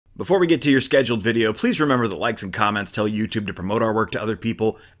Before we get to your scheduled video, please remember that likes and comments tell YouTube to promote our work to other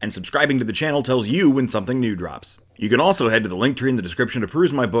people, and subscribing to the channel tells you when something new drops. You can also head to the link tree in the description to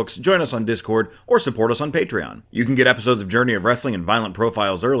peruse my books, join us on Discord, or support us on Patreon. You can get episodes of Journey of Wrestling and Violent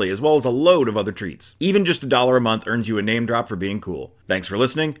Profiles early, as well as a load of other treats. Even just $1 a month earns you a name drop for being cool. Thanks for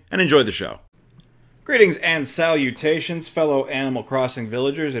listening, and enjoy the show. Greetings and salutations, fellow Animal Crossing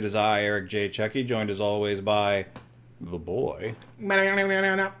villagers. It is I, Eric J. Chucky, joined as always by the boy.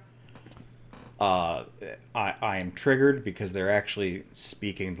 I am triggered because they're actually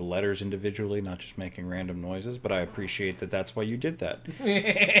speaking the letters individually, not just making random noises, but I appreciate that that's why you did that.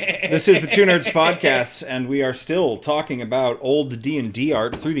 This is the Two Nerds Podcast, and we are still talking about old D&D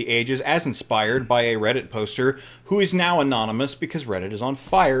art through the ages as inspired by a Reddit poster who is now anonymous because Reddit is on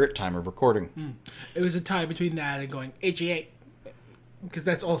fire at time of recording. It was a tie between that and going HEA, because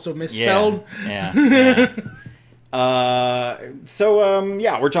that's also misspelled. Yeah. Yeah,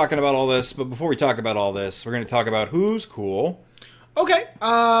 we're talking about all this, but before we talk about all this, we're going to talk about who's cool. Okay,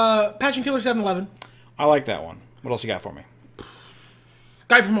 Passion Killer 711. I like that one. What else you got for me?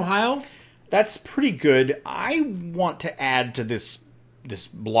 Guy from Ohio. That's pretty good. I want to add to this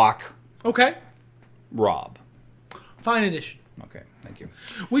block. Okay. Rob. Fine addition. Okay, thank you.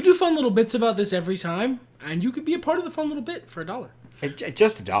 We do fun little bits about this every time, and you could be a part of the fun little bit for $1.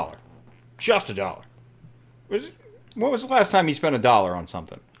 Just $1. Just $1. When was the last time you spent $1 on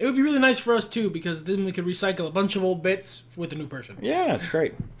something? It would be really nice for us, too, because then we could recycle a bunch of old bits with a new person. Yeah, it's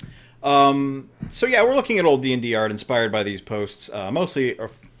great. So yeah, we're looking at old D&D art inspired by these posts, mostly are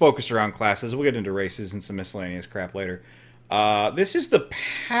focused around classes. We'll get into races and some miscellaneous crap later. This is the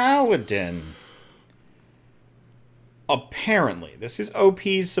Paladin. Apparently. This is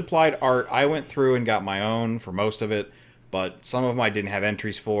OP's supplied art. I went through and got my own for most of it, but some of them I didn't have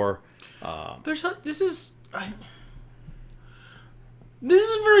entries for. This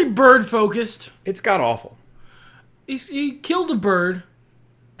is very bird-focused. It's god-awful. He killed a bird.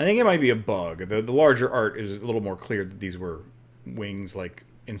 I think it might be a bug. The larger art is a little more clear that these were wings, like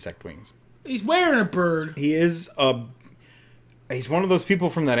insect wings. He's wearing a bird. He's one of those people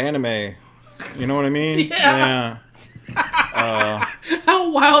from that anime. You know what I mean? Yeah.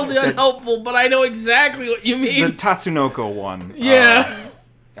 How wildly unhelpful, but I know exactly what you mean. The Tatsunoko one. Yeah.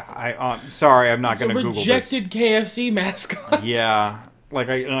 I'm sorry, I'm not going to Google this. Rejected KFC mascot. Yeah.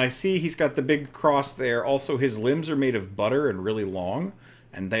 I see he's got the big cross there. Also, his limbs are made of butter and really long,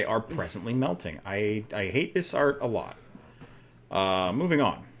 and they are presently melting. I hate this art a lot. Moving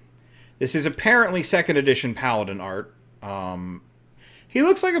on. This is apparently 2nd edition Paladin art. He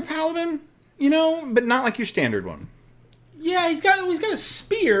looks like a Paladin, but not like your standard one. Yeah, he's got a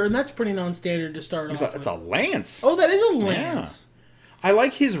spear, and that's pretty non-standard to start off. It's a lance. Oh, that is a lance. Yeah. I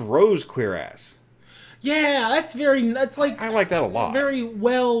like his rose cuirass. Yeah, I like that a lot. Very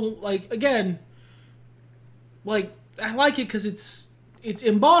well, again, I like it because it's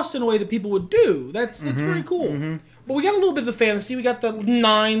embossed in a way that people would do. That's very cool. Mm-hmm. But we got a little bit of the fantasy. We got the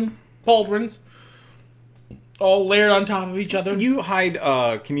 9 pauldrons all layered on top of each other. You hide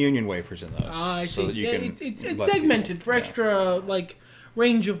communion wafers in those. I see. So that you can it's segmented for extra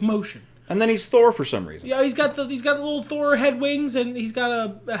range of motion. And then he's Thor for some reason. Yeah, he's got the little Thor head wings, and he's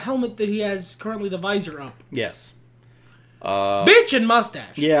got a helmet that he has currently the visor up. Yes. Bitch and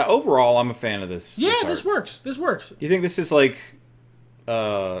mustache. Yeah, overall, I'm a fan of this. Yeah, this works. This works. Do you think this is like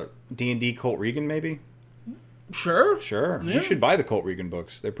D&D Colt Regan, maybe? Sure. Sure. Yeah. You should buy the Colt Regan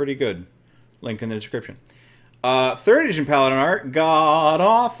books. They're pretty good. Link in the description. 3rd edition Paladin art,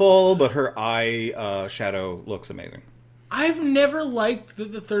 god-awful, but her eye shadow looks amazing. I've never liked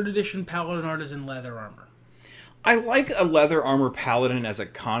that the 3rd edition Paladin art is in leather armor. I like a leather armor Paladin as a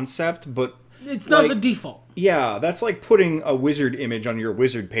concept, but it's not the default. Yeah, that's like putting a wizard image on your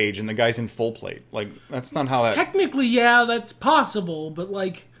wizard page and the guy's in full plate. That's not how that... Technically, yeah, that's possible, but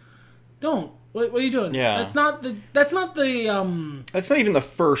don't. What are you doing? Yeah. That's not That's not even the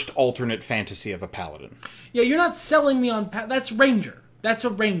first alternate fantasy of a Paladin. Yeah, you're not selling me on... That's Ranger. That's a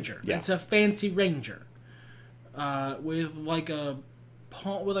Ranger. Yeah. That's a fancy Ranger. With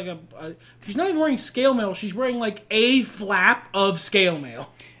she's not even wearing scale mail. She's wearing a flap of scale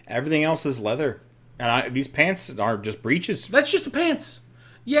mail. Everything else is leather, and these pants are just breeches. That's just the pants.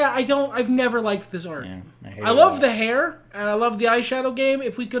 Yeah, I've never liked this art. Yeah, I love the hair and I love the eyeshadow game.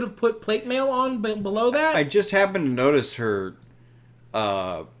 If we could have put plate mail on below that, I just happened to notice her.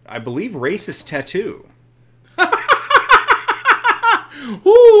 I believe racist tattoo.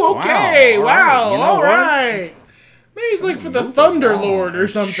 Ooh, okay, wow, all right. Maybe it's for the Thunder Lord or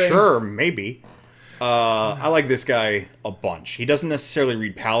something. Sure, maybe. I like this guy a bunch. He doesn't necessarily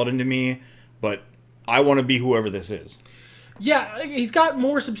read Paladin to me, but I want to be whoever this is. Yeah, he's got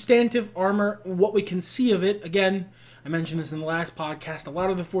more substantive armor. What we can see of it, again, I mentioned this in the last podcast, a lot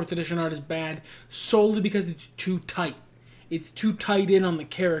of the 4th edition art is bad solely because it's too tight. It's too tight in on the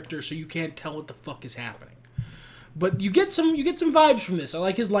character, so you can't tell what the fuck is happening. But you get some vibes from this. I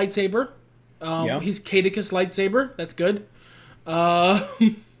like his lightsaber. His Caedicus lightsaber. That's good.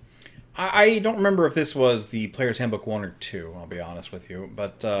 I don't remember if this was the Player's Handbook 1 or 2, I'll be honest with you.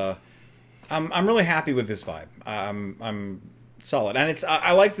 But I'm really happy with this vibe. I'm solid. And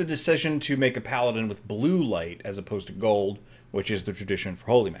I like the decision to make a paladin with blue light as opposed to gold, which is the tradition for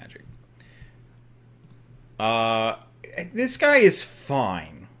holy magic. This guy is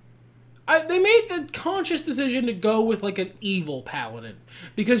fine. They made the conscious decision to go with like an evil paladin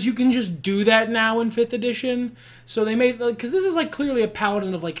because you can just do that now in 5th edition. So they made, because this is like clearly a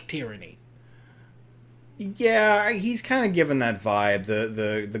paladin of like tyranny. Yeah, he's kind of given that vibe.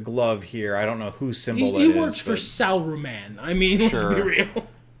 The glove here, I don't know whose symbol He is. works for Saruman. I mean, sure. Let's be real.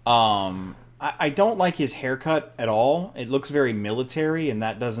 I don't like his haircut at all. It looks very military, and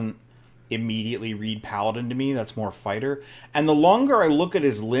that doesn't immediately read paladin to me. That's more fighter. And the longer I look at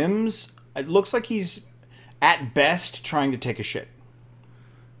his limbs, it looks like he's at best trying to take a shit.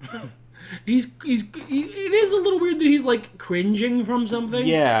 It is a little weird that he's like cringing from something.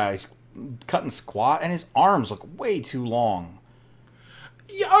 Yeah, he's cutting squat, and his arms look way too long.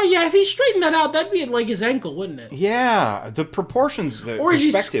 Yeah, oh yeah, if he straightened that out, that'd be at like his ankle, wouldn't it? Yeah, the proportions, the or is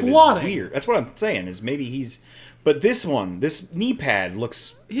he perspective squatting? is weird. That's what I'm saying. Is maybe he's, but this knee pad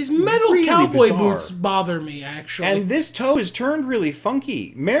looks. His metal really cowboy bizarre. Boots bother me actually. And this toe is turned really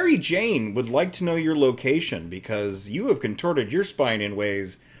funky. Mary Jane would like to know your location because you have contorted your spine in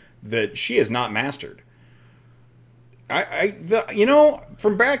ways that she has not mastered.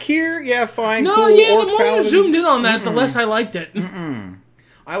 From back here, yeah, fine. No, cool, yeah, orc the more paladin. you zoomed in on that, the less I liked it.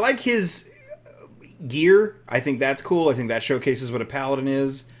 I like his gear. I think that's cool. I think that showcases what a paladin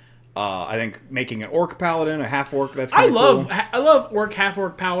is. I think making an orc paladin, a half orc, that's kind of cool. I love orc, half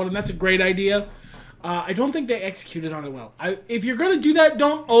orc paladin. That's a great idea. I don't think they executed on it well. If you're gonna do that,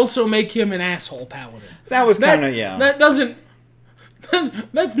 don't also make him an asshole paladin. That was kind of That doesn't.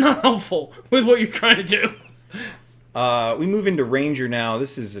 That's not helpful with what you're trying to do. We move into Ranger now.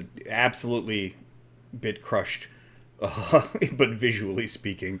 This is absolutely bit crushed, but visually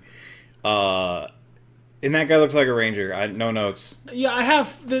speaking. And that guy looks like a Ranger. No notes. Yeah, I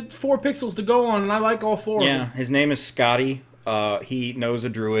have the 4 pixels to go on, and I like all 4 of them. Yeah, his name is Scotty. He knows a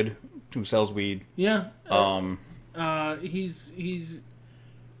druid who sells weed. Yeah. He's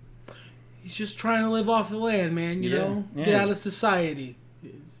just trying to live off the land, man. You know, get out of society.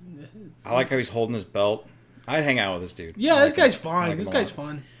 I like how he's holding his belt. I'd hang out with this dude. Yeah, this guy's fine. This guy's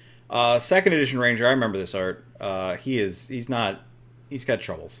fun. 2nd edition Ranger. I remember this art. He's got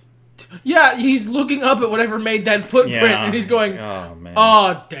troubles. Yeah, he's looking up at whatever made that footprint, and he's going, "Oh man,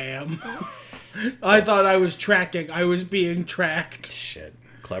 oh damn! I thought I was tracking. I was being tracked." Shit,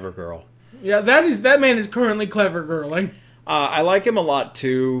 clever girl. Yeah, that man is currently clever girling. I like him a lot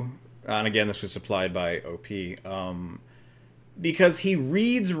too, and again, this was supplied by OP. Because he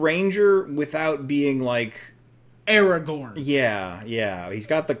reads Ranger without being like Aragorn. Yeah. He's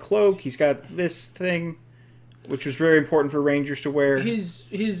got the cloak. He's got this thing, which was very important for Rangers to wear. His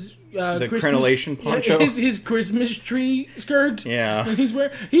the crenellation poncho. His Christmas tree skirt. Yeah. He's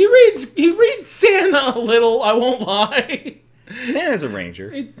wearing. He reads Santa a little. I won't lie. Santa's a Ranger.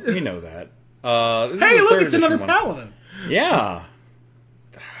 We know that. Hey, look! It's another paladin. Yeah.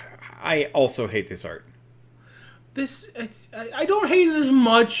 I also hate this art. I don't hate it as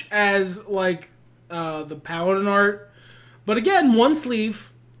much as like the paladin art, but again, 1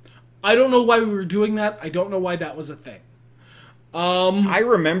 sleeve. I don't know why we were doing that. I don't know why that was a thing. I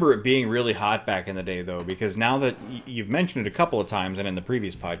remember it being really hot back in the day, though, because now that you've mentioned it a couple of times and in the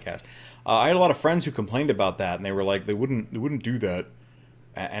previous podcast, I had a lot of friends who complained about that, and they were like, they wouldn't do that,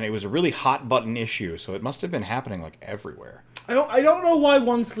 and it was a really hot button issue, so it must have been happening like everywhere. I don't know why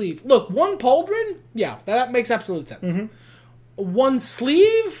 1 sleeve. Look, 1 pauldron, yeah, that makes absolute sense. Mm-hmm. 1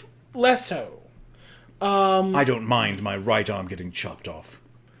 sleeve, less so. I don't mind my right arm getting chopped off.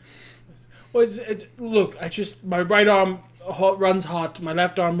 Well, look, my right arm runs hot, my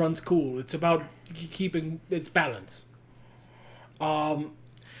left arm runs cool. It's about keeping its balance.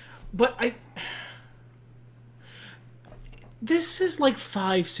 But this is like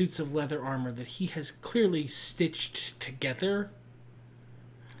 5 suits of leather armor that he has clearly stitched together.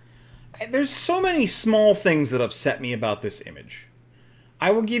 There's so many small things that upset me about this image.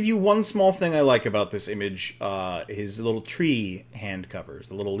 I will give you one small thing I like about this image. His little tree hand covers,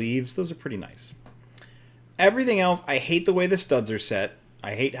 the little leaves, those are pretty nice. Everything else, I hate the way the studs are set.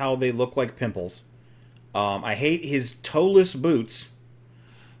 I hate how they look like pimples. I hate his toeless boots,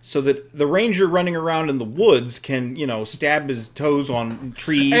 so that the ranger running around in the woods can, you know, stab his toes on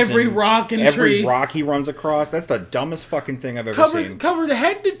trees. Every rock and every tree. rock he runs across. That's the dumbest fucking thing I've ever seen. Covered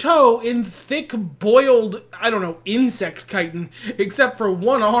head to toe in thick, boiled, I don't know, insect chitin, except for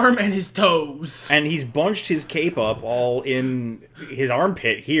one arm and his toes. And he's bunched his cape up all in his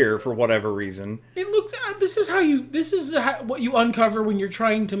armpit here for whatever reason. It looks. This is what you uncover when you're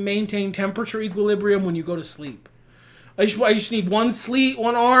trying to maintain temperature equilibrium when you go to sleep. I just need one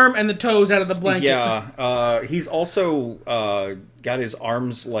arm and the toes out of the blanket. Yeah, he's also got his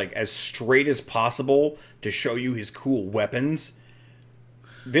arms like as straight as possible to show you his cool weapons.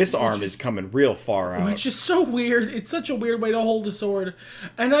 This arm is coming real far out. Which is so weird. It's such a weird way to hold a sword.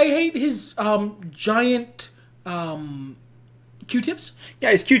 And I hate his giant Q-tips.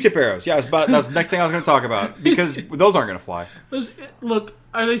 Yeah, his Q-tip arrows. Yeah, that was the next thing I was going to talk about. Because those aren't going to fly. Look,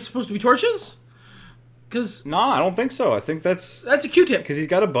 are they supposed to be torches? No, I don't think so. I think that's a Q-tip. Because he's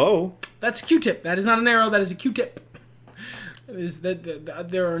got a bow. That's a Q-tip. That is not an arrow. That is a Q-tip.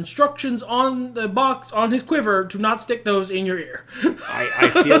 There are instructions on the box on his quiver to not stick those in your ear. I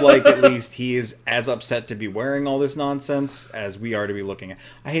feel like at least he is as upset to be wearing all this nonsense as we are to be looking at.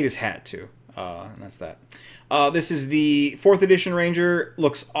 I hate his hat too. And that's that. This is the 4th edition Ranger.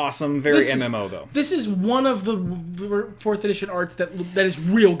 Looks awesome. Very MMO though. This is one of the 4th edition arts that is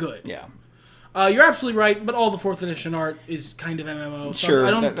real good. Yeah. You're absolutely right, but all the 4th edition art is kind of MMO. So sure,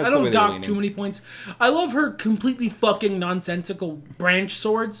 I don't dock too many points. I love her completely fucking nonsensical branch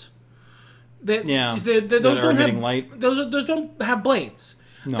swords. Those are emitting light. Those don't have blades.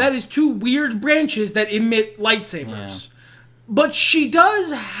 No. That is 2 weird branches that emit lightsabers. Yeah. But she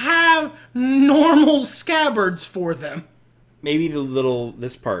does have normal scabbards for them. Maybe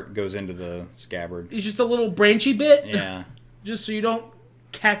this part goes into the scabbard. It's just a little branchy bit. Yeah. Just so you don't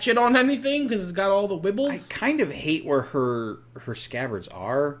catch it on anything because it's got all the wibbles. I kind of hate where her scabbards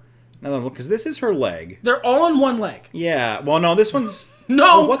are. Now look, because this is her leg. They're all on one leg. Yeah. Well, no, this one's.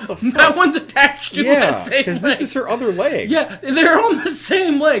 No, what the fuck? That one's attached to that same leg. because this is her other leg. Yeah, they're on the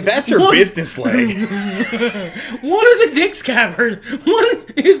same leg. That's her business leg. One is a dick scabbard. One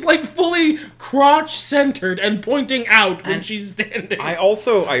is like fully crotch centered and pointing out when she's standing.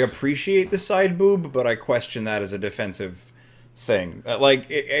 I appreciate the side boob, but I question that as a defensive thing.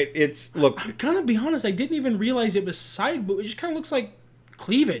 It's look. I'm gonna be honest. I didn't even realize it was side boob. It just kind of looks like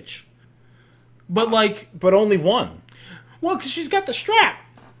cleavage, but only one. Well, because she's got the strap.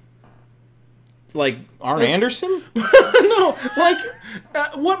 Like Arn Anderson? No,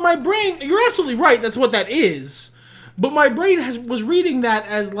 what my brain. You're absolutely right. That's what that is. But my brain was reading that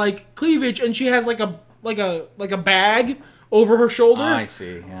as like cleavage, and she has like a bag over her shoulder. I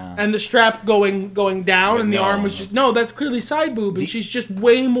see. Yeah. And the strap going down, and the arm was just that's clearly side boob, and she's just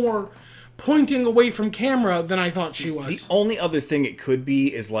way more pointing away from camera than I thought she was. The only other thing it could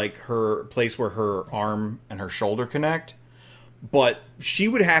be is like her place where her arm and her shoulder connect. But she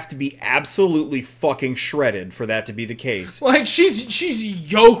would have to be absolutely fucking shredded for that to be the case. Like she's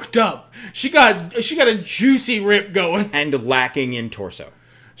yoked up. She got a juicy rip going and lacking in torso.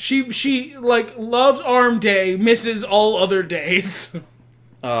 She like loves arm day, misses all other days.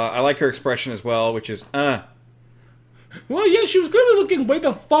 I like her expression as well, which is Well, yeah, she was clearly looking way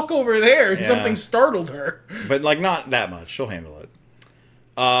the fuck over there, and something startled her. But like not that much. She'll handle it.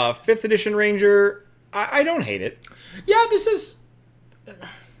 5th edition Ranger. I don't hate it. Yeah, this is...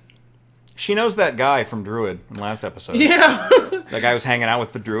 She knows that guy from Druid in last episode. Yeah. That guy was hanging out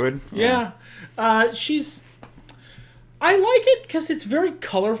with the Druid. Yeah. She's... I like it because it's very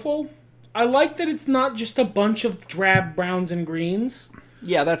colorful. I like that it's not just a bunch of drab browns and greens.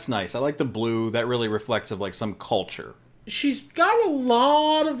 Yeah, that's nice. I like the blue. That really reflects of like some culture. She's got a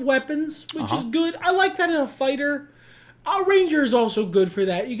lot of weapons, which is good. I like that in a fighter. A Ranger is also good for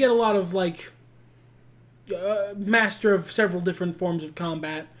that. You get a lot of like... master of several different forms of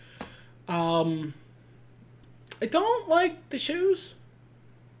combat. I don't like the shoes.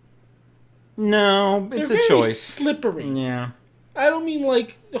 No, it's a choice. Slippery. Yeah. I don't mean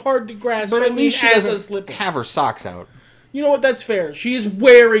like hard to grasp. But at least she doesn't have her socks out. You know what? That's fair. She is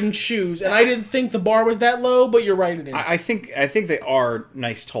wearing shoes, and I didn't think the bar was that low, but you're right, it is. I think they are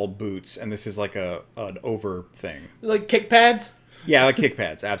nice tall boots, and this is like an over thing. Like kick pads. Yeah, like kick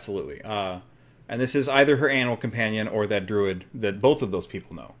pads, absolutely. And this is either her animal companion or that druid that both of those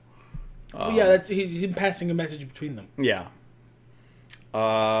people know. Yeah, he's passing a message between them. Yeah.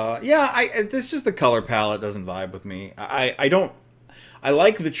 It's just the color palette doesn't vibe with me. I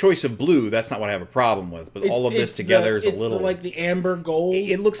like the choice of blue. That's not what I have a problem with. But all of this together is a little... like the amber gold.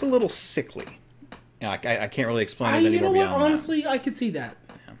 It looks a little sickly. I can't really explain it anymore beyond that. Honestly, I could see that.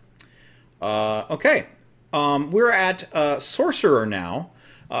 Yeah. Okay. We're at Sorcerer now.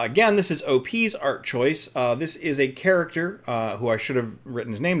 Again, this is OP's art choice. This is a character who I should have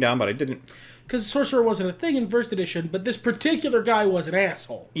written his name down, but I didn't. Because Sorcerer wasn't a thing in first edition, but this particular guy was an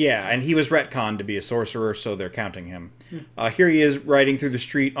asshole. Yeah, and he was retconned to be a sorcerer, so they're counting him. Here he is riding through the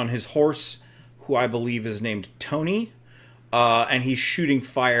street on his horse, who I believe is named Tony. And he's shooting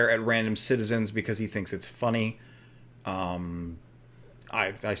fire at random citizens because he thinks it's funny.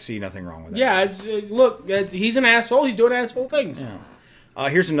 I see nothing wrong with that. Yeah, look, he's an asshole. He's doing asshole things. Yeah.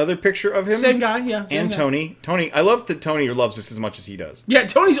 Here's another picture of him. Same guy, yeah. And guy. Tony. Tony, I love that Tony loves this as much as he does. Yeah,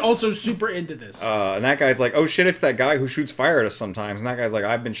 Tony's also super into this. And that guy's like, oh shit, it's that guy who shoots fire at us sometimes. And that guy's like,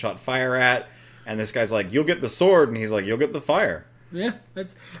 I've been shot fire at. And this guy's like, you'll get the sword. And he's like, you'll get the fire. Yeah,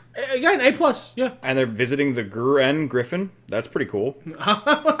 that's, again, A+, yeah. And they're visiting the Gurren Griffin. That's pretty cool.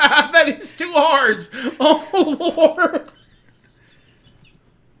 That is 2 R's. Oh, Lord.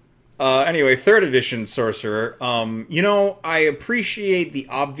 Anyway, 3rd edition Sorcerer. You know, I appreciate the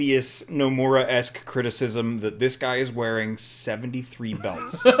obvious Nomura-esque criticism that this guy is wearing 73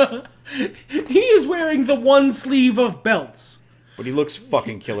 belts. He is wearing the one sleeve of belts. But he looks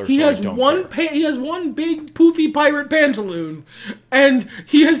fucking killer, He so has I don't one care. he has one big poofy pirate pantaloon, and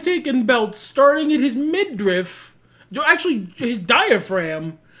he has taken belts starting at his midriff, actually his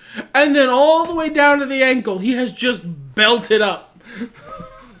diaphragm, and then all the way down to the ankle. He has just belted up.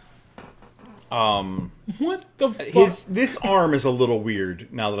 What the fuck? This arm is a little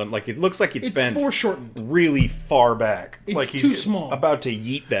weird now that I'm like, it looks like it's bent foreshortened. really far back. It's like he's too small. about to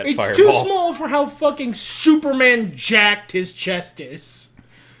yeet that It's fireball. too small for how fucking Superman jacked his chest is.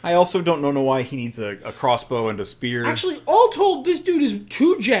 I also don't know why he needs a crossbow and a spear. Actually, all told, this dude is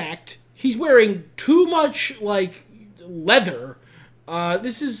too jacked. He's wearing too much, like, leather.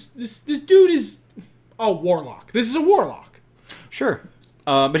 This dude is a warlock. This is a warlock. Sure.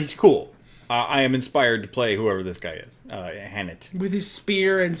 But he's cool. I am inspired to play whoever this guy is. Hannett. With his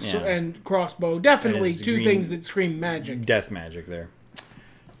spear and crossbow. Definitely And two things that scream magic. Death magic there.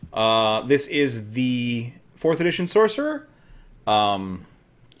 This is the 4th edition Sorcerer.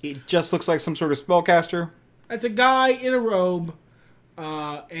 It just looks like some sort of spellcaster. That's a guy in a robe,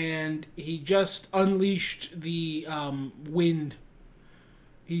 and he just unleashed the wind.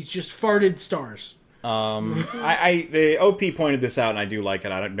 He's just farted stars. The OP pointed this out, and I do like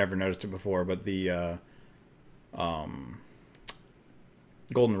it. I've never noticed it before, but the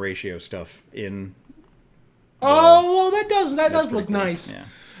golden ratio stuff in. Well, that does look cool. nice. Yeah.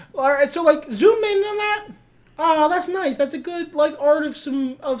 All right, so like zoom in on that. Oh, that's nice. That's a good like art of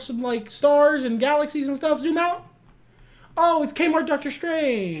some like stars and galaxies and stuff. Zoom out. Oh, it's Kmart Doctor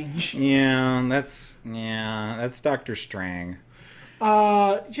Strange. Yeah, that's Dr. Strang.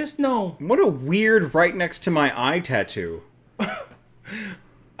 Just no. What a weird right next to my eye tattoo.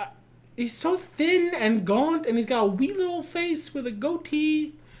 He's so thin and gaunt, and he's got a wee little face with a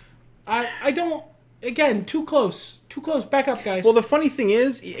goatee. I don't. Again, too close. Too close. Back up, guys. Well, the funny thing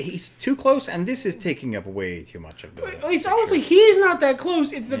is, he's too close, and this is taking up way too much of the. It's honestly he's not that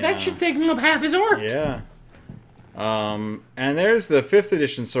close. It's that Yeah. shit's taking up half his art. Yeah. And there's the 5th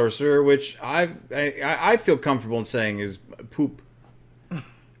edition Sorcerer, which I feel comfortable in saying is poop.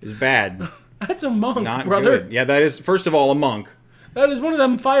 Is bad. That's a monk, Not brother. good. Yeah, that is first of all a monk. That is one of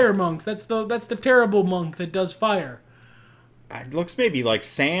them fire monks. That's the terrible monk that does fire. It looks maybe like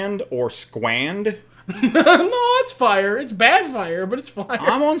sand or squand. No, it's fire. It's bad fire, but it's fire.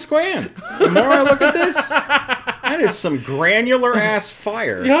 I'm on squand. The more I look at this, that is some granular ass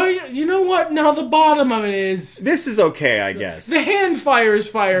fire. Yeah, you know what? Now the bottom of it is This is okay, I guess. the hand fire is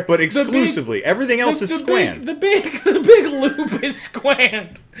fire, But exclusively, everything else is squand. The big loop is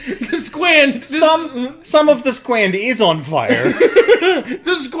squand. The squand. Some of the squand is on fire.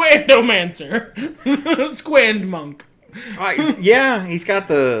 The squandomancer. Squand monk. Yeah, he's got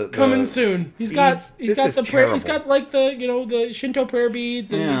the Coming soon. He's got this the is prayer. He's terrible. got like the Shinto prayer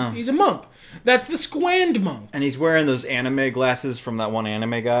beads, and Yeah. he's a monk. That's the squand monk. And he's wearing those anime glasses from that one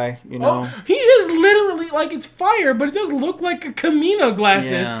anime guy, you know? Oh, he is literally like it's fire, but it does look like a Camino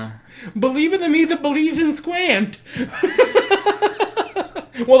glasses. Yeah. Believe in the me that believes in squand.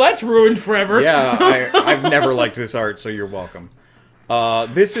 Well, that's ruined forever. Yeah, I've never liked this art, so you're welcome.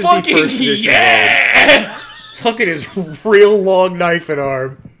 This is Fucking the first edition. yeah! Look at his real long knife and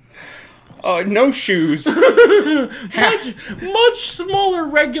arm. No shoes. Much smaller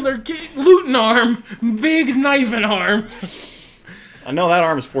regular looting arm, big knife and arm. I know that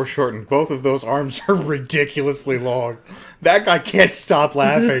arm is foreshortened. Both of those arms are ridiculously long. That guy can't stop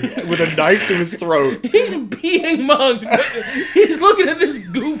laughing with a knife to his throat. He's being mugged. But he's looking at this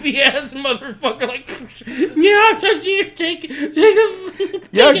goofy ass motherfucker like, yeah, take it.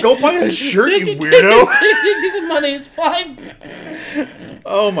 Yeah, go buy a shirt, you weirdo. Take the money. It's fine.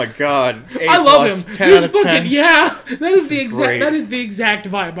 Oh my god! I love him. 10 He's out of fucking 10. yeah. That is the exact. great. That is the exact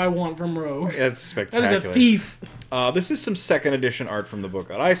vibe I want from Rogue. It's spectacular. That is a thief. This is some second edition art from the book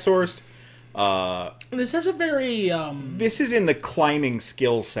that I sourced. This has a very This is in the climbing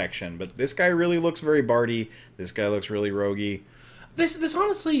skill section, but this guy really looks very Barty. This guy looks really roguey. This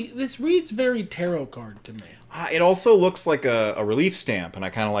honestly, this reads very tarot card to me. It also looks like a relief stamp, and I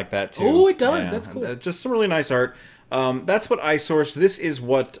kind of like that too. Oh, it does. That's cool. Just some really nice art. That's what I sourced. This is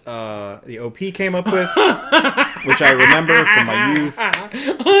what the OP came up with, which I remember from my youth.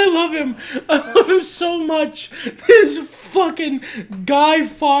 I love him. I love him so much. This fucking Guy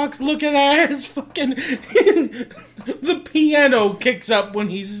Fawkes looking ass fucking... The piano kicks up when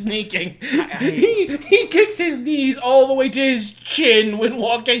he's sneaking. He kicks his knees all the way to his chin when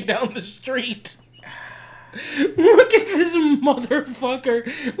walking down the street. Look at this motherfucker.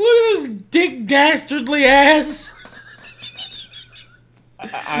 Look at this dick dastardly ass.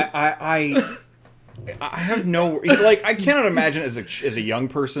 I have no, like, I cannot imagine as a young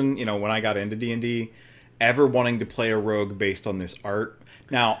person, you know, when I got into D&D, ever wanting to play a rogue based on this art.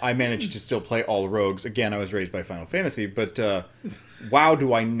 Now, I managed to still play all rogues. Again, I was raised by Final Fantasy, but wow,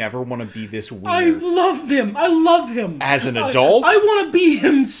 do I never want to be this weird. I love him. I love him. As an adult? I want to be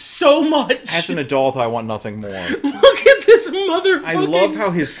him so much. As an adult, I want nothing more. Look at this motherfucker. I love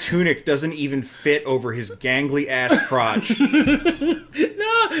how his tunic doesn't even fit over his gangly ass crotch.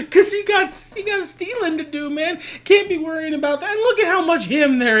 No, because he got stealing to do, man. Can't be worrying about that. And look at how much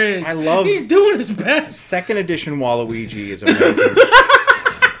him there is. I love... He's doing his best. Second edition Waluigi is amazing.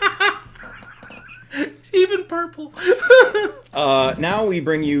 It's even purple. Now we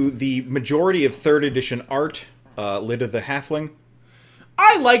bring you the majority of third edition art. Lida the Halfling.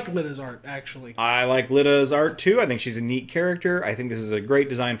 I like Lida's art, actually. I like Lida's art, too. I think she's a neat character. I think this is a great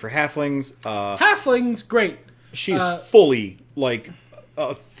design for halflings. Halfling's great. She's fully, like,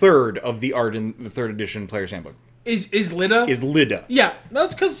 a third of the art in the third edition Player's Handbook. Is Lida? Is Lida. Yeah,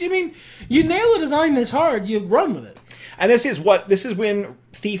 that's because, I mean, you nail a design this hard, you run with it. And this is when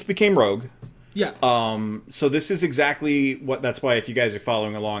Thief became Rogue. Yeah. So this is exactly what, that's why if you guys are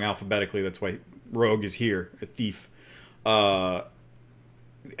following along alphabetically, that's why Rogue is here, a Thief.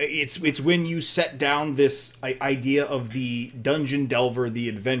 It's when you set down this idea of the dungeon delver, the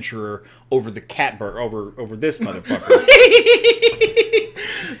adventurer, over the over this motherfucker.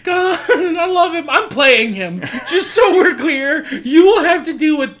 God, I love him. I'm playing him. Just so we're clear, you will have to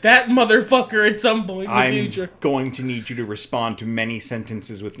deal with that motherfucker at some point in the future. I'm going to need you to respond to many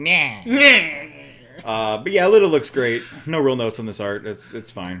sentences with nah. Nah. But yeah, Lida looks great. No real notes on this art.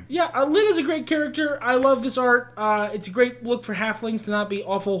 It's fine. Yeah, Lida's a great character. I love this art. It's a great look for halflings to not be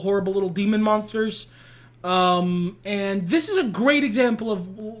awful, horrible little demon monsters. And this is a great example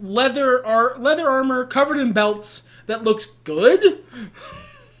of leather armor covered in belts that looks good.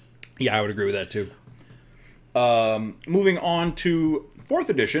 Yeah, I would agree with that too. Moving on to 4th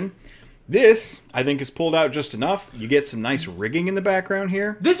edition. This, I think, is pulled out just enough. You get some nice rigging in the background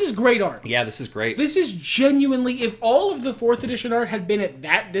here. This is great art. Yeah, this is great. This is genuinely, if all of the 4th edition art had been at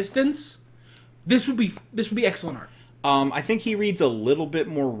that distance, this would be excellent art. I think he reads a little bit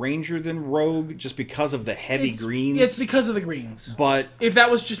more Ranger than Rogue, just because of the heavy greens. It's because of the greens. But if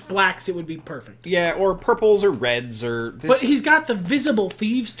that was just blacks, it would be perfect. Yeah, or purples or reds or... But he's got the visible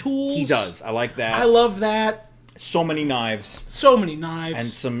thieves tools. He does. I like that. I love that. So many knives. So many knives. And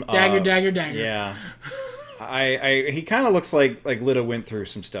some... dagger. Yeah. He kind of looks like Lida went through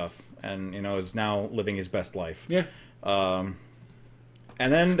some stuff and, you know, is now living his best life. Yeah.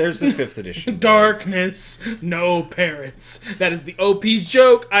 And then there's the 5th edition. Darkness, no parents. That is the OP's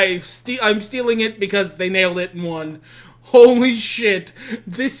joke. I'm stealing it because they nailed it in one. Holy shit.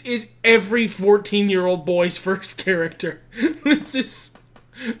 This is every 14-year-old boy's first character. This is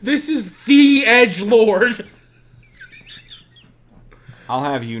the edgelord. I'll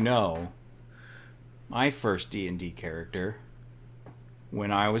have you know, my first D&D character,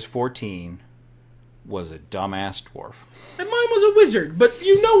 when I was 14, was a dumbass dwarf. And mine was a wizard, but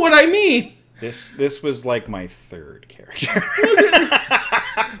you know what I mean. This was like my 3rd character.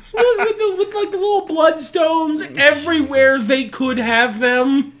 with like the little bloodstones everywhere they could have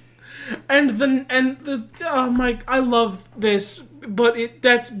them. And oh my, I love this, but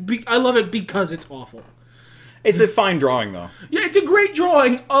I love it because it's awful. It's a fine drawing, though. Yeah, it's a great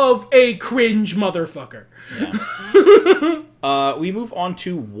drawing of a cringe motherfucker. Yeah. We move on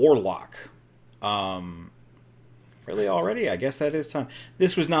to Warlock. Really already? I guess that is time. There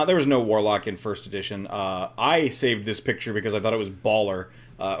was no Warlock in first edition. I saved this picture because I thought it was baller.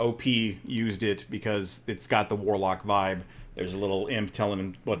 OP used it because it's got the Warlock vibe. There's a little imp telling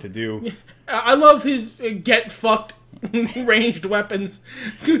him what to do. I love his get fucked ranged weapons.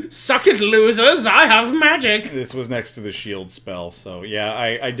 Suck it, losers! I have magic. This was next to the shield spell, so yeah,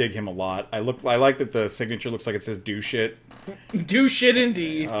 I dig him a lot. I like that the signature looks like it says "do shit." Do shit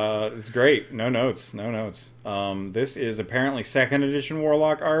indeed. It's great. No notes. This is apparently second edition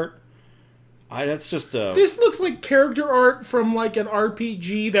Warlock art. That's just This looks like character art from like an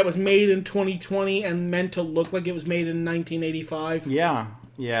RPG that was made in 2020 and meant to look like it was made in 1985. Yeah.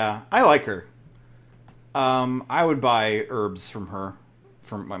 I like her. I would buy herbs from her,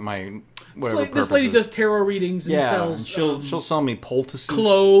 from my whatever. This lady does tarot readings and sells. And she'll sell me poultices.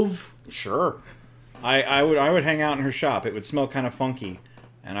 Clove. Sure. I would hang out in her shop. It would smell kind of funky,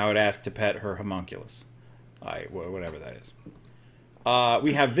 and I would ask to pet her homunculus. Whatever that is.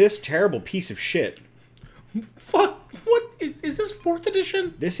 We have this terrible piece of shit. Fuck! What is this 4th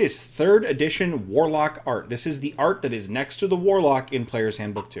edition? This is 3rd edition Warlock art. This is the art that is next to the Warlock in Player's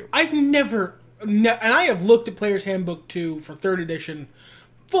Handbook 2. I've never, and I have looked at Player's Handbook 2 for 3rd edition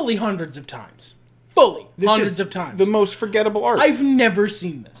fully hundreds of times. Hundreds of times. The most forgettable art. I've never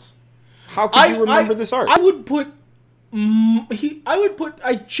seen this. How could you remember this art? I would put.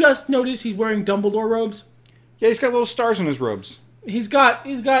 I just noticed he's wearing Dumbledore robes. Yeah, he's got little stars on his robes. He's got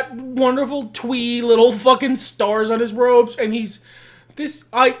wonderful twee little fucking stars on his robes, and he's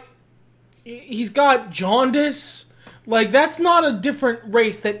got jaundice. Like, that's not a different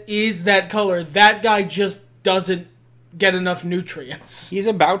race that is that color. That guy just doesn't get enough nutrients. He's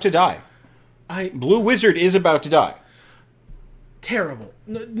about to die. Blue Wizard is about to die. Terrible.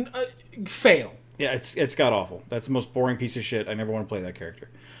 Fail. Yeah, it's god awful. That's the most boring piece of shit. I never want to play that character.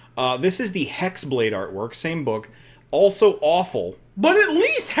 This is the Hexblade artwork, same book. Also awful. But at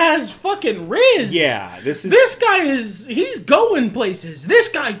least has fucking Riz. Yeah, this guy he's going places. This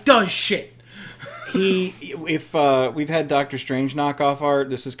guy does shit. If we've had Doctor Strange knockoff art,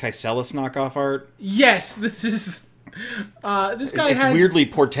 this is Kaiselis knockoff art. Yes, this is. This guy it's weirdly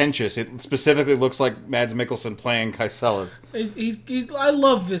portentous. It specifically looks like Mads Mikkelsen playing Kaiselis. I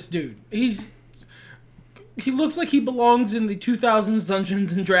love this dude. He looks like he belongs in the 2000s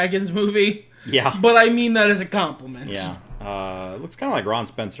Dungeons and Dragons movie. Yeah. But I mean that as a compliment. Yeah. Looks kind of like Ron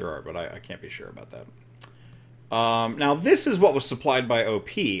Spencer art, but I can't be sure about that. Now, this is what was supplied by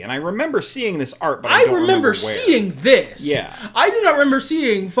OP, and I remember seeing this art, but I don't remember where. seeing this. Yeah. I do not remember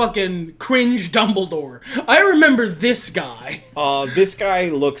seeing fucking cringe Dumbledore. I remember this guy. This guy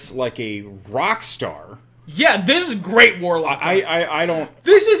looks like a rock star. Yeah, this is great Warlock. I don't...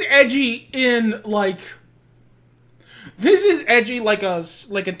 This is edgy in, like... This is edgy like a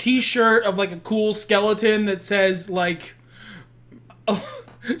t-shirt of like a cool skeleton that says like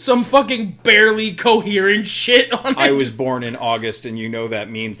some fucking barely coherent shit on it. I was born in August, and you know that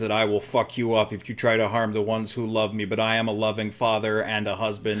means that I will fuck you up if you try to harm the ones who love me, but I am a loving father and a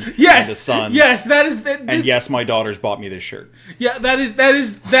husband and a son. Yes, that is and yes, my daughters bought me this shirt. Yeah,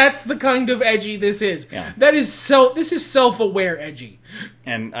 that's the kind of edgy this is. Yeah. This is self-aware edgy.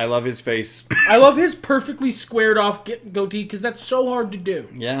 And I love his face. I love his perfectly squared off goatee because that's so hard to do.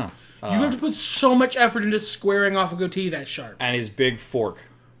 Yeah. You have to put so much effort into squaring off a goatee that sharp. And his big fork.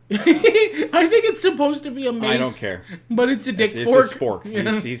 I think it's supposed to be a mace. I don't care. But it's a dick fork. It's a spork. Yeah.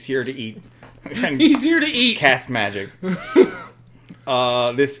 He's here to eat. He's here to eat. Cast magic.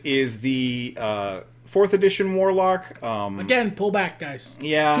 This is the 4th edition Warlock. Again, pull back, guys.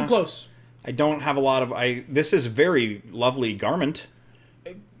 Yeah. Too close. I don't have a lot of... This is a very lovely garment.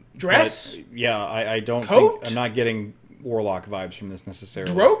 Dress? But, yeah, I don't Coat? think... I'm not getting Warlock vibes from this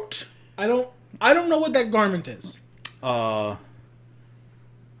necessarily. Draped? I don't know what that garment is.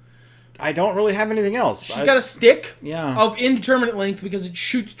 I don't really have anything else. She's got a stick yeah. of indeterminate length because it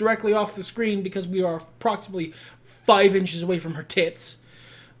shoots directly off the screen because we are approximately 5 inches away from her tits.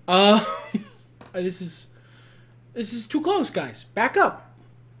 This is too close, guys. Back up.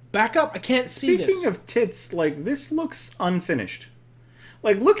 Back up. I can't see this. Speaking of tits, like, this looks unfinished.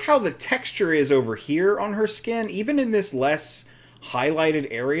 Like, look how the texture is over here on her skin, even in this less highlighted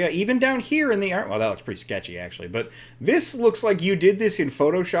area, even down here in the art. Well, that looks pretty sketchy, actually. But this looks like you did this in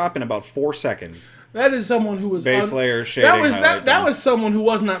Photoshop in about 4 seconds. That is someone who was... Base layer, shading, that was someone who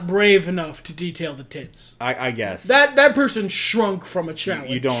was not brave enough to detail the tits. I guess. That person shrunk from a challenge.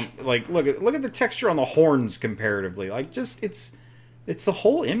 You don't... Like, look at the texture on the horns comparatively. Like, just, it's It's the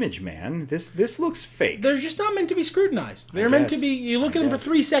whole image, man. This looks fake. They're just not meant to be scrutinized. They're meant to be. You look at them for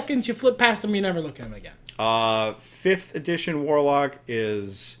 3 seconds, you flip past them, you never look at them again. 5th edition Warlock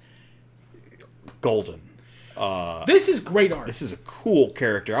is golden. This is great art. This is a cool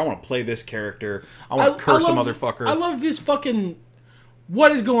character. I want to play this character. I want to curse a motherfucker. I love this fucking...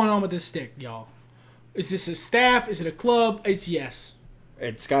 What is going on with this stick, y'all? Is this a staff? Is it a club? It's yes.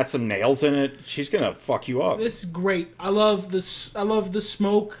 It's got some nails in it. She's gonna fuck you up. This is great. I love this. I love the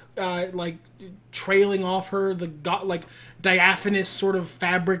smoke, like trailing off her. The like diaphanous sort of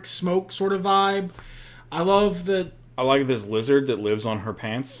fabric smoke sort of vibe. I love the... I like this lizard that lives on her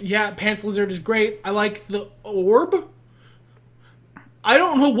pants. Yeah, pants lizard is great. I like the orb. I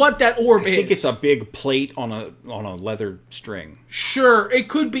don't know what that orb is. I think it's a big plate on a leather string. Sure, it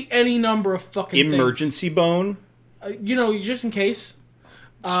could be any number of fucking emergency things. Bone. You know, just in case.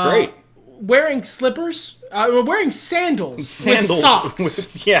 It's great. Wearing slippers. Wearing sandals with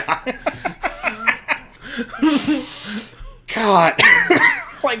socks. Yeah. God.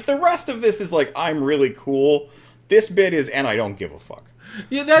 Like, the rest of this is like, I'm really cool. This bit is, and I don't give a fuck.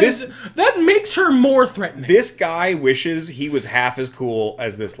 Yeah, that makes her more threatening. This guy wishes he was half as cool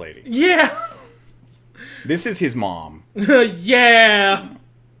as this lady. Yeah. This is his mom. Yeah.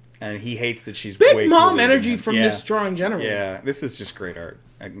 And he hates that she's big way mom cooler energy from this drawing generally. Yeah, this is just great art.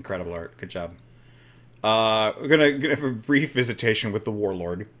 Incredible art. Good job. We're gonna have a brief visitation with the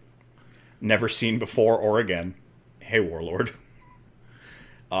Warlord. Never seen before or again. Hey, Warlord.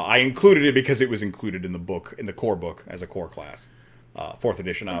 I included it because it was included in the book, in the core book, as a core class. 4th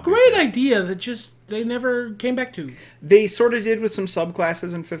edition, obviously. Great idea that just they never came back to. They sort of did with some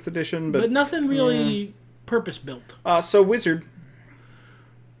subclasses in 5th edition, but nothing really purpose-built. So Wizard.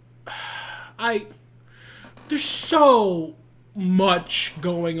 There's so much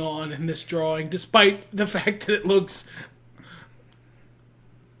going on in this drawing, despite the fact that it looks...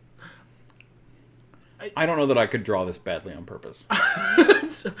 I don't know that I could draw this badly on purpose.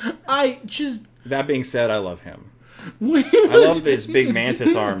 That being said, I love him. I love his big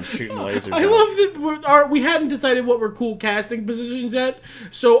mantis arms shooting lasers. I love that we hadn't decided what were cool casting positions yet.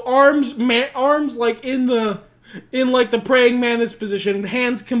 So arms like in like the praying mantis position,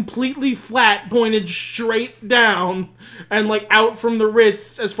 hands completely flat, pointed straight down, and like out from the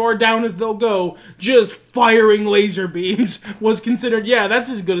wrists as far down as they'll go, just firing laser beams was considered, yeah,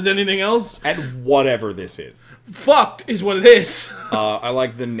 that's as good as anything else. At whatever this is. Fucked is what it is. I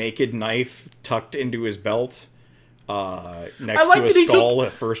like the naked knife tucked into his belt. Next to a skull a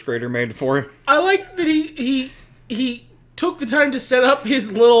first grader made for him. I like that he took the time to set up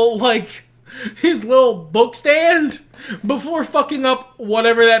his little book stand before fucking up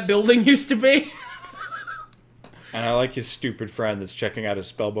whatever that building used to be. And I like his stupid friend that's checking out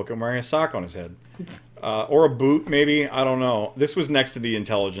his spellbook and wearing a sock on his head. Or a boot, maybe. I don't know. This was next to the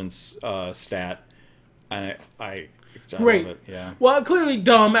intelligence stat. And I Great. love it. Yeah. Well, clearly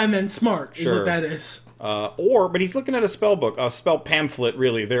dumb and then smart is what that is. But he's looking at a spellbook. A spell pamphlet,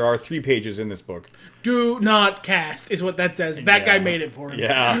 really. There are 3 pages in this book. Do not cast is what that says. That guy made it for him.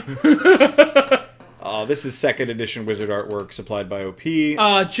 Yeah. This is 2nd edition wizard artwork supplied by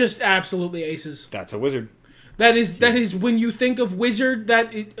OP. Just absolutely aces. That's a wizard. That is when you think of wizard,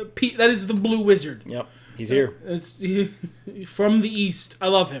 that is the blue wizard. Yep. He's here. It's from the east. I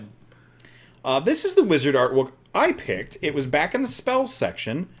love him. This is the wizard artwork I picked. It was back in the spells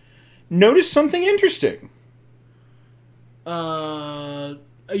section. Notice something interesting. You're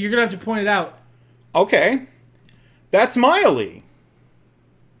gonna have to point it out. Okay. That's Miley.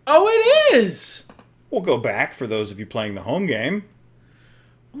 Oh, it is! We'll go back for those of you playing the home game.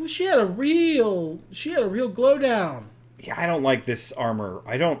 Oh, she had a real glow down. Yeah, I don't like this armor.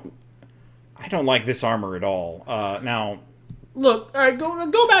 I don't like this armor at all. Now, look, all right,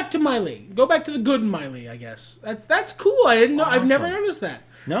 go back to Miley. Go back to the good Miley, I guess. That's cool. I didn't know. Awesome. I've never noticed that.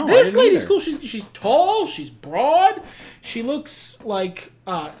 No, this lady's cool. She's tall. She's broad. She looks like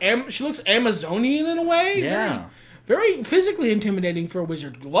she looks Amazonian in a way. Yeah. Very physically intimidating for a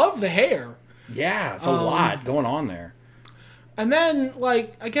wizard. Love the hair. Yeah, it's a lot going on there. And then,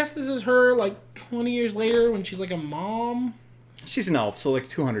 like, I guess this is her, like, 20 years later when she's, like, a mom. She's an elf, so, like,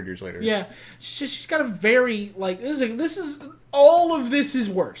 200 years later. Yeah. She's got a very, like, all of this is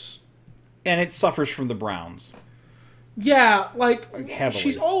worse. And it suffers from the browns. Yeah, like heavily.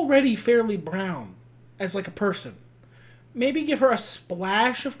 She's already fairly brown as, like, a person. Maybe give her a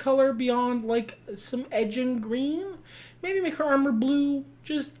splash of color beyond, like, some edging green. Maybe make her armor blue.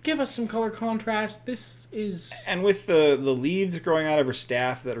 Just give us some color contrast. This is... And with the leaves growing out of her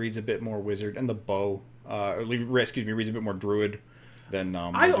staff, that reads a bit more wizard. And the bow, reads a bit more druid than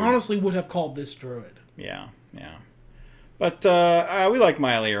I honestly would have called this druid. Yeah, yeah. But we like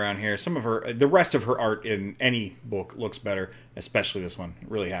Miley around here. Some of the rest of her art in any book looks better, especially this one.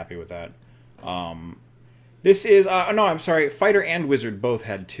 Really happy with that. This is, no, I'm sorry, Fighter and Wizard both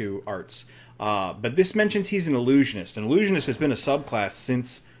had 2 arts. But this mentions he's an illusionist. An illusionist has been a subclass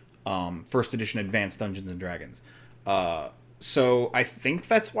since first edition Advanced Dungeons and Dragons. So I think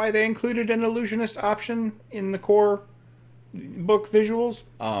that's why they included an illusionist option in the core book visuals.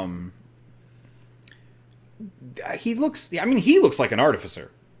 He looks like an artificer.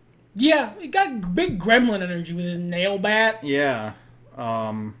 Yeah, he got big gremlin energy with his nail bat. Yeah.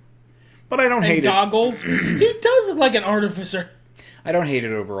 But I don't hate it. Goggles. He does look like an artificer. I don't hate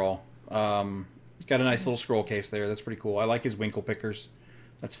it overall. He's got a nice little scroll case there. That's pretty cool. I like his winkle pickers.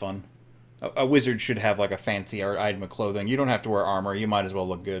 That's fun. A wizard should have like a fancy item of clothing. You don't have to wear armor. You might as well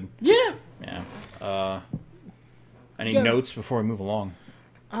look good. Yeah. Yeah. Any notes before we move along?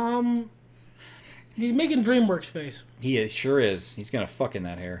 He's making DreamWorks face. Sure is. He's gonna fuck in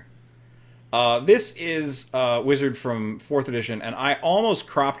that hair. This is Wizard from 4th edition, and I almost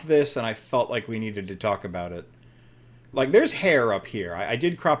cropped this, and I felt like we needed to talk about it. Like, there's hair up here. I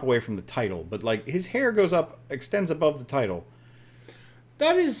did crop away from the title, but, like, his hair extends above the title.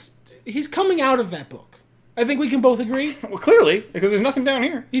 He's coming out of that book. I think we can both agree. Well, clearly, because there's nothing down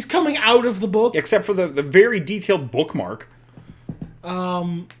here. He's coming out of the book. Except for the very detailed bookmark.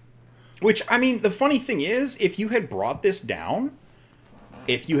 Which, I mean, the funny thing is, if you had brought this down,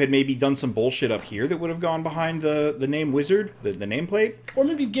 if you had maybe done some bullshit up here that would have gone behind the name Wizard, the nameplate. Or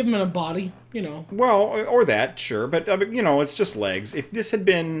maybe give him a body, you know. Well, or that, sure. But, you know, it's just legs. If this had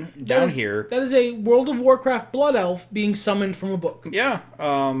been down here... That is a World of Warcraft blood elf being summoned from a book. Yeah.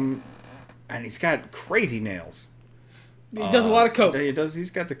 And he's got crazy nails. He does a lot of coke. He does. He's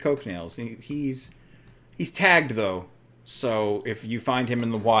got the coke nails. He's tagged, though. So if you find him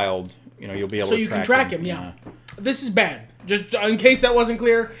in the wild, you know, you'll be able to track him. So you can track him, yeah. This is bad. Just in case that wasn't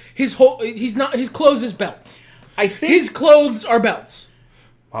clear, his clothes is belts. I think his clothes are belts.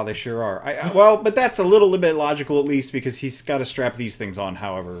 Wow, they sure are. Well, but that's a little bit logical at least because he's got to strap these things on,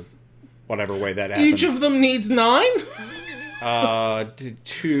 whatever way that happens. Each of them needs 9.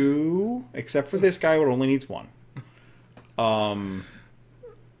 2, except for this guy, who only needs 1. Oh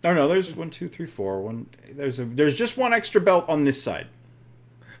no, there's 1, 2, 3, 4. There's just 1 extra belt on this side.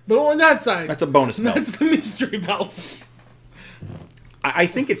 But on that side, that's a bonus belt. That's the mystery belt. I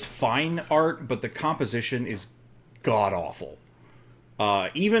think it's fine art, but the composition is god awful.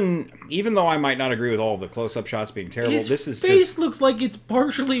 Even though I might not agree with all of the close-up shots being terrible, his face looks like it's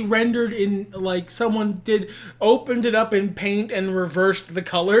partially rendered in, like, someone opened it up in paint and reversed the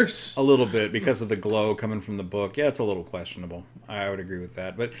colors. A little bit, because of the glow coming from the book. Yeah, it's a little questionable. I would agree with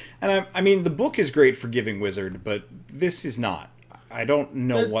that. I mean, the book is great for giving Wizard, but this is not. I don't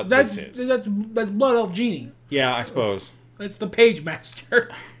know what this is. That's Blood Elf Genie. Yeah, I suppose. That's the Page Master.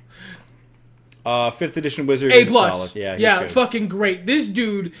 5th edition Wizard A+. is solid. Yeah, fucking great. This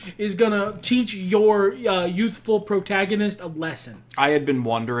dude is gonna teach your youthful protagonist a lesson. I had been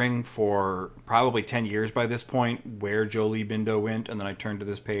wondering for probably 10 years by this point where Jolie Bindo went, and then I turned to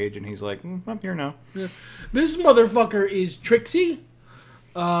this page, and he's like, I'm here now. Yeah. This motherfucker is tricksy.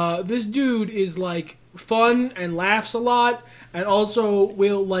 This dude is, like, fun and laughs a lot, and also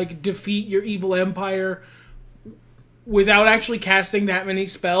will, like, defeat your evil empire without actually casting that many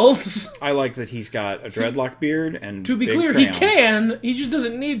spells. I like that he's got a dreadlock beard and to be big clear, crayons. He can. He just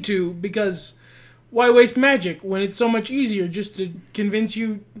doesn't need to, because why waste magic when it's so much easier just to convince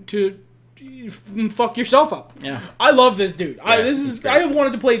you to fuck yourself up? Yeah. I love this dude. Yeah, I have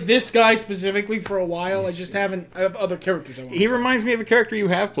wanted to play this guy specifically for a while. I just haven't. I have other characters I want. He reminds me of a character you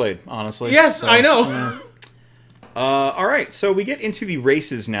have played, honestly. Yes, so, I know. All right, so we get into the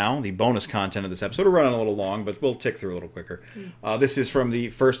races now, the bonus content of this episode. We're running a little long, but we'll tick through a little quicker. This is from the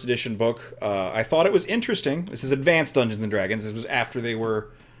 1st edition book. I thought it was interesting. This is Advanced Dungeons & Dragons. This was after they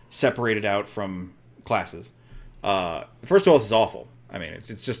were separated out from classes. First of all, this is awful. I mean, it's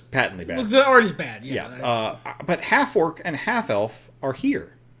just patently bad. The art is bad, yeah. But Half-Orc and Half-Elf are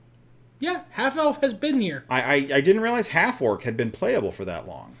here. Yeah, Half-Elf has been here. I didn't realize Half-Orc had been playable for that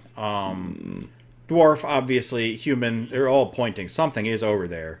long. Dwarf, obviously, human, they're all pointing. Something is over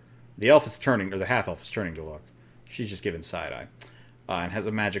there. The elf is turning, or the half-elf is turning to look. She's just giving side-eye. And has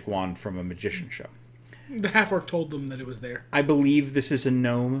a magic wand from a magician show. The half-orc told them that it was there. I believe this is a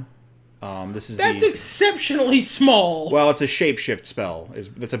gnome. That's exceptionally small. Well, it's a shapeshift spell.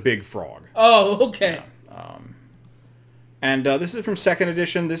 That's a big frog. Oh, okay. Yeah. And this is from 2nd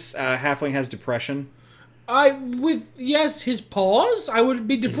edition. This halfling has depression. His paws, I would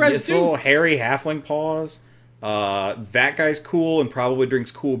be depressed his little hairy halfling paws. That guy's cool and probably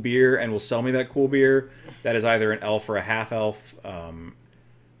drinks cool beer and will sell me that cool beer. That is either an elf or a half elf.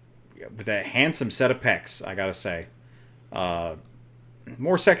 With a handsome set of pecs, I gotta say.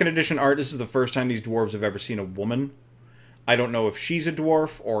 More second edition art. This is the first time these dwarves have ever seen a woman. I don't know if she's a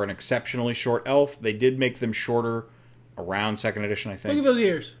dwarf or an exceptionally short elf. They did make them shorter around second edition, I think. Look at those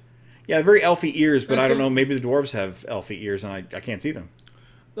ears. Yeah, very elfy ears, but I don't know. Maybe the dwarves have elfy ears, and I can't see them.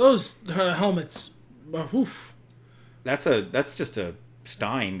 Those helmets. Oof. That's just a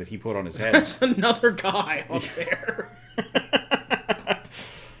stein that he put on his head. That's another guy up there.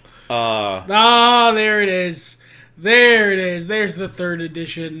 There it is. There it is. There's the third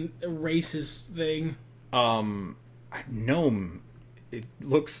edition racist thing. Gnome. It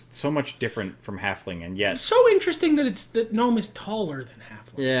looks so much different from halfling, and yet So interesting that gnome is taller than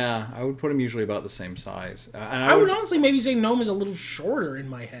halfling. Yeah, I would put him usually about the same size. And I would honestly maybe say gnome is a little shorter in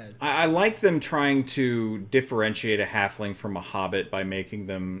my head. I like them trying to differentiate a halfling from a hobbit by making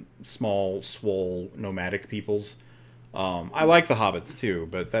them small, swole, nomadic peoples. I like the hobbits too,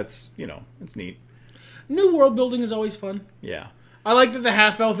 but that's, it's neat. New world building is always fun. Yeah. I like that the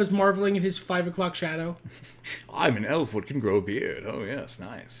half-elf is marveling at his 5 o'clock shadow. I'm an elf what can grow a beard. Oh, yes,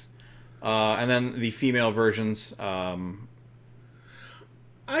 nice. And then the female versions. I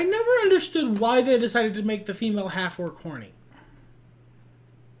never understood why they decided to make the female half-orc horny.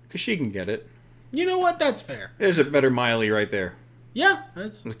 Because she can get it. You know what? That's fair. There's a better Miley right there. Yeah.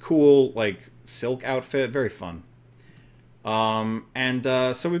 That's a cool, silk outfit. Very fun. So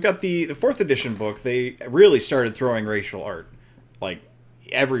we've got the 4th edition book. They really started throwing racial art.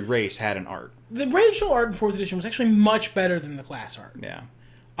 Every race had an art. The racial art in 4th edition was actually much better than the class art. Yeah.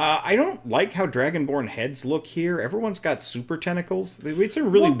 I don't like how Dragonborn heads look here. Everyone's got super tentacles. They made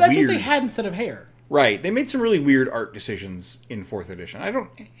some really that's weird... what they had instead of hair. Right. They made some really weird art decisions in 4th edition. I don't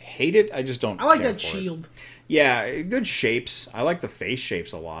hate it. I just don't I like care that for shield. It. Yeah, good shapes. I like the face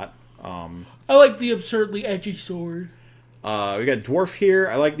shapes a lot. I like the absurdly edgy sword. We got dwarf here.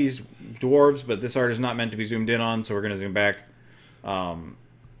 I like these dwarves, but this art is not meant to be zoomed in on, so we're going to zoom back.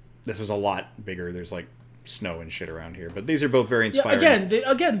 This was a lot bigger. There's snow and shit around here, but these are both very inspiring. Yeah,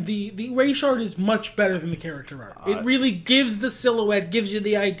 the race art is much better than the character art. It really gives the silhouette, gives you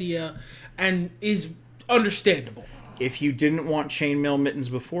the idea, and is understandable. If you didn't want chainmail mittens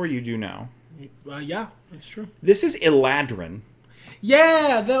before, you do now. Yeah, that's true. This is Eladrin.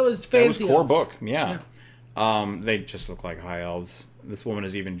 Yeah, that was fancy. That was core book. Yeah. They just look like high elves. This woman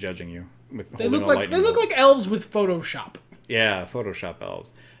is even judging you with holding a lightning bolt. They look like elves with Photoshop. Yeah, Photoshop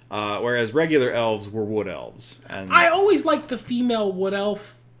elves. Whereas regular elves were wood elves. And I always liked the female wood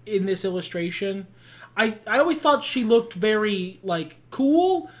elf in this illustration. I always thought she looked very,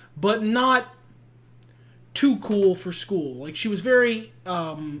 cool, but not too cool for school. She was very...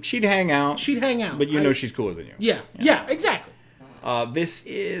 she'd hang out. But she's cooler than you. Yeah, exactly. This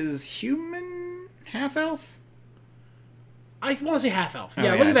is human half-elf? I want to say half-elf. Oh,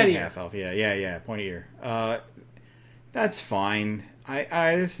 yeah, look at that ear. Half-elf, yeah, pointy ear. That's fine.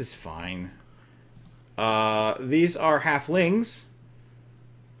 This is fine. These are halflings.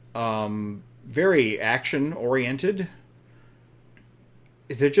 Very action-oriented.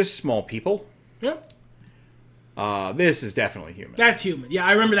 They're just small people. Yep. This is definitely human. That's human. Yeah,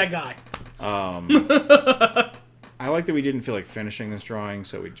 I remember that guy. I like that we didn't feel like finishing this drawing,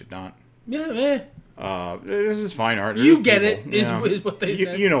 so we did not. Yeah, this is fine art. You get it, is what they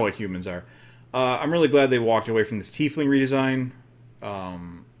said. You know what humans are. I'm really glad they walked away from this tiefling redesign.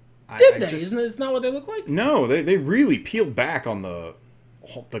 Did they? Isn't that what they look like? No, they really peeled back on the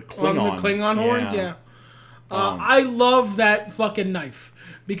Klingon. On the Klingon horns, yeah. I love that fucking knife.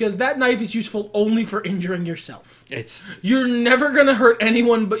 Because that knife is useful only for injuring yourself. You're never going to hurt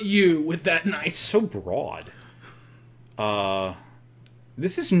anyone but you with that knife. It's so broad.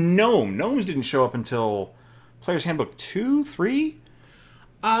 This is Gnome. Gnomes didn't show up until Player's Handbook 2, 3?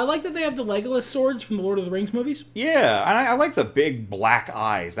 I like that they have the Legolas swords from the Lord of the Rings movies. Yeah, and I like the big black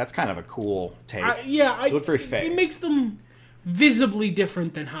eyes. That's kind of a cool take. They look very fake. It makes them visibly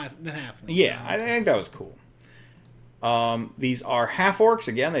different than halflings. Yeah, I think that was cool. These are half-orcs.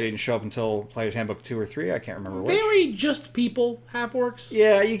 Again, they didn't show up until Player's Handbook 2 or 3. I can't remember which. Very just people half-orcs.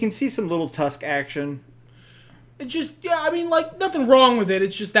 Yeah, you can see some little tusk action. It's just, nothing wrong with it.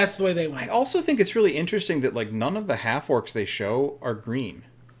 It's just that's the way they went. I also think it's really interesting that, none of the half-orcs they show are green.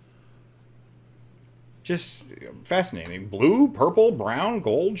 Just fascinating. Blue, purple, brown,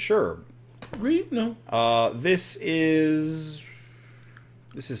 gold, sure. Green? No. This is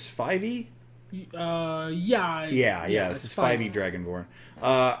 5e? Yeah. This is 5e Dragonborn.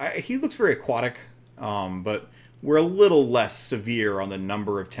 He looks very aquatic, but we're a little less severe on the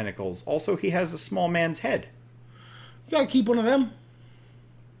number of tentacles. Also, he has a small man's head. You gotta keep one of them.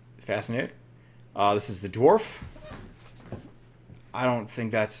 Fascinating. This is the dwarf. I don't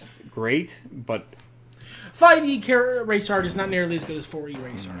think that's great, but 5e race art is not nearly as good as 4e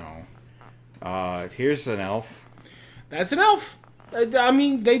race art. no. Here's an elf. That's an elf. I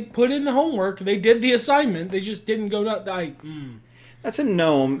mean, they put in the homework. They did the assignment. They just didn't go to... That's a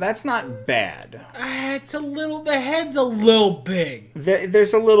gnome. That's not bad. It's a little... The head's a little big.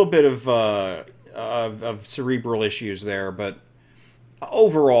 There's a little bit of cerebral issues there, but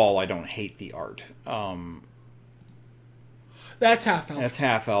overall, I don't hate the art. That's half elf. That's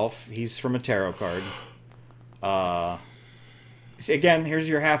half elf. He's from a tarot card. Again, here's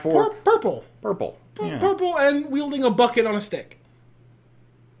your half orc. Purple. Purple. Yeah. Purple and wielding a bucket on a stick.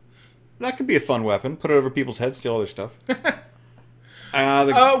 That could be a fun weapon. Put it over people's heads, steal their stuff. We're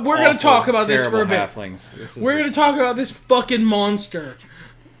going to talk about this for a bit. Halflings. We're going to talk about this fucking monster.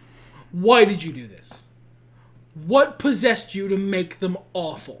 Why did you do this? What possessed you to make them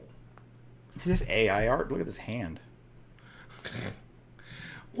awful? Is this AI art? Look at this hand.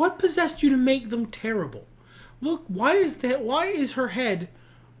 What possessed you to make them terrible? Look, why is her head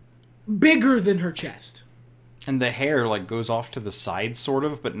bigger than her chest? And the hair like goes off to the side, sort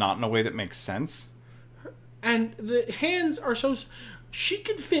of, but not in a way that makes sense. And the hands are so... She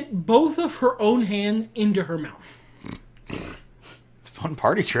could fit both of her own hands into her mouth. It's a fun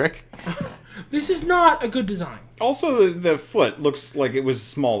party trick. This is not a good design. Also, the foot looks like it was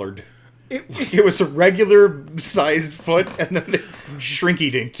smallered. It was a regular sized foot, and then they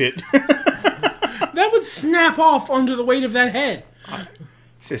shrinky-dinked it. That would snap off under the weight of that head.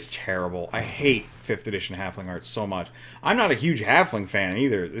 This is terrible. I hate 5th edition halfling art so much. I'm not a huge halfling fan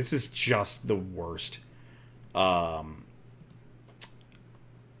either. This is just the worst.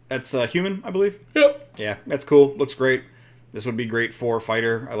 That's human, I believe? Yep. Yeah, that's cool. Looks great. This would be great for a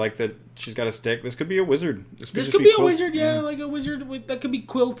fighter. I like that she's got a stick. This could be a wizard. This could be a wizard, yeah. Like a wizard. That could be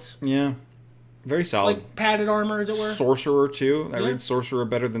quilts. Yeah. Very solid. Like padded armor, as it were. Sorcerer, too. I read Sorcerer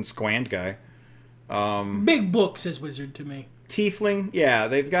better than Squand Guy. Big book says wizard to me. Tiefling, yeah,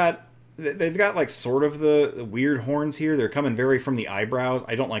 they've got like sort of the weird horns here. They're coming very from the eyebrows.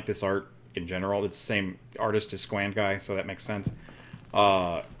 I don't like this art in general. It's the same artist as Squand Guy, so that makes sense.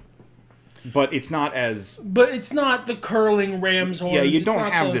 But it's not as... But it's not the curling ram's horns. Yeah, you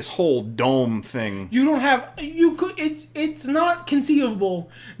don't have this whole dome thing. You don't have... You could. It's not conceivable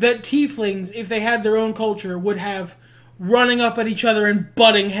that tieflings, if they had their own culture, would have running up at each other and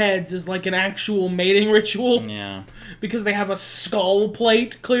butting heads as like an actual mating ritual. Yeah. Because they have a skull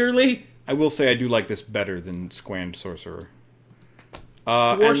plate, clearly. I will say I do like this better than Squand Sorcerer.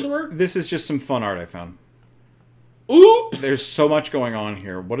 Sorcerer? This is just some fun art I found. Oops! There's so much going on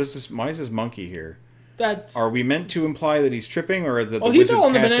here. What is this? Why is this monkey here? Are we meant to imply that he's tripping, or that the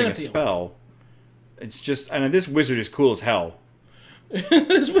wizard's casting a spell? It's just... And this wizard is cool as hell.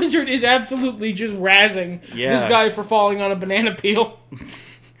 This wizard is absolutely just razzing this guy for falling on a banana peel.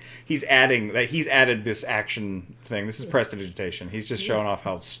 He's added this action thing. This is prestidigitation. He's just showing off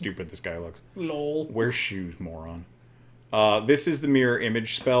how stupid this guy looks. Lol. Wear shoes, moron. This is the mirror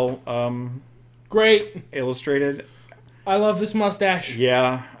image spell. Great. Illustrated. I love this mustache.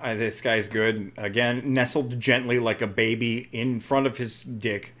 Yeah, this guy's good. Again, nestled gently like a baby in front of his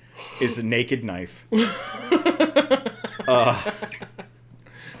dick is a naked knife.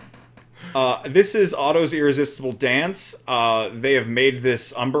 This is Otto's Irresistible Dance. They have made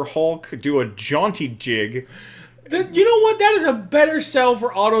this Umber Hulk do a jaunty jig. You know what? That is a better sell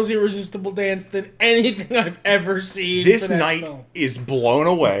for Otto's Irresistible Dance than anything I've ever seen. This knight is blown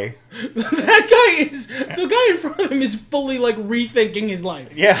away. The guy in front of him is fully like rethinking his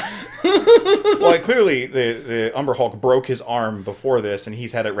life. Yeah. Well, clearly the Umber Hulk broke his arm before this, and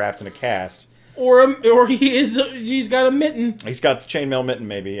he's had it wrapped in a cast. Or he's got a mitten. He's got the chainmail mitten,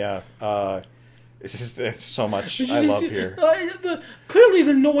 maybe. Yeah. There's so much I love here. Clearly,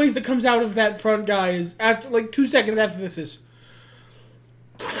 the noise that comes out of that front guy is after like 2 seconds after this is.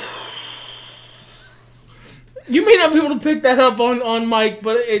 You may not be able to pick that up on mic,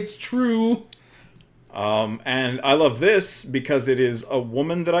 but it's true. And I love this because it is a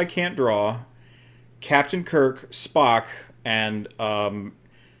woman that I can't draw, Captain Kirk, Spock, and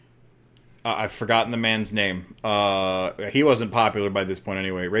I've forgotten the man's name. He wasn't popular by this point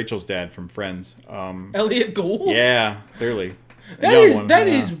anyway. Rachel's dad from Friends. Elliot Gould? Yeah, clearly. That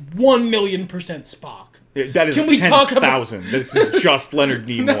is 1,000,000% Spock. That is 10,000. This is just Leonard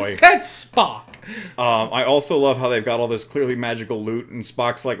Nimoy. That's Spock. I also love how they've got all this clearly magical loot, and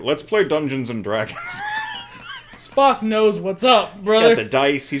Spock's like, let's play Dungeons and Dragons. Spock knows what's up, brother. He's got the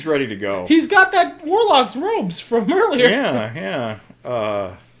dice. He's ready to go. He's got that Warlock's robes from earlier. Yeah,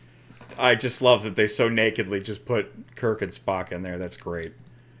 yeah. I just love that they so nakedly just put Kirk and Spock in there. That's great.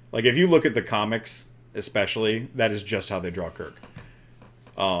 Like, if you look at the comics, especially, that is just how they draw Kirk.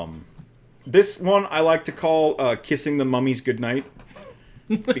 This one I like to call Kissing the Mummies Goodnight.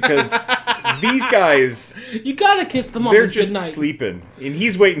 Because these guys... You gotta kiss the mummies They're just goodnight. sleeping. And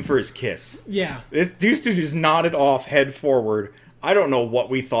he's waiting for his kiss. Yeah. This dude is nodded off, head forward. I don't know what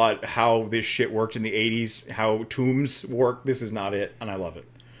we thought, how this shit worked in the 80s, how tombs work. This is not it, and I love it.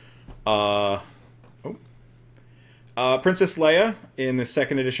 Princess Leia in the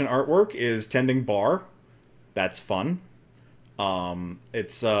second edition artwork is tending bar. That's fun.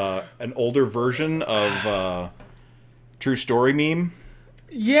 It's an older version of True Story meme.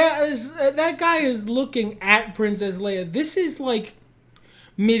 Yeah, that guy is looking at Princess Leia. This is like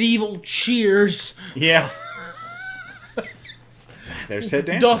medieval Cheers. Yeah. There's Ted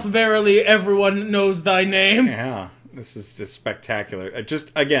Danson. Doth verily everyone knows thy name. Yeah, this is just spectacular.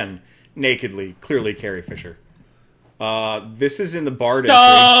 Just, again, nakedly, clearly Carrie Fisher. This is in the Bard entry.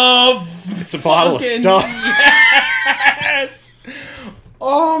 Stuff! It's a bottle of stuff. Yes!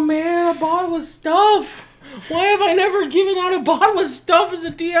 Oh man, a bottle of stuff! Why have I never given out a bottle of stuff as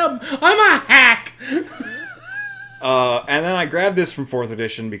a DM? I'm a hack! And then I grabbed this from 4th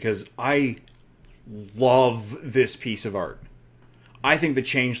edition because I love this piece of art. I think the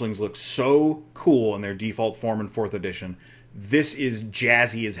changelings look so cool in their default form in 4th edition. This is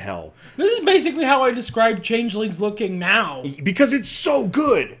jazzy as hell. This is basically how I describe changelings looking now. Because it's so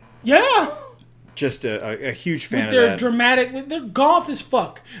good! Yeah! Just a huge fan of They're that. dramatic, they're goth as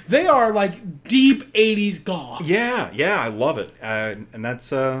fuck. They are like deep 80s goth. Yeah, I love it. And that's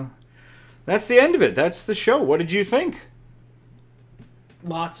the end of it. That's the show. What did you think?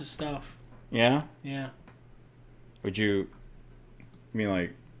 Lots of stuff. Yeah? Yeah. Would you mean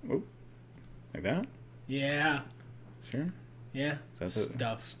like, whoop, like that? Yeah. Sure. Yeah. Is that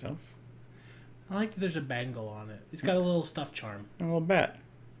Stuff. Stuff? I like that there's a bangle on it. It's got a little stuff charm. A little bat.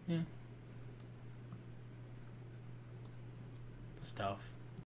 Yeah. Stuff.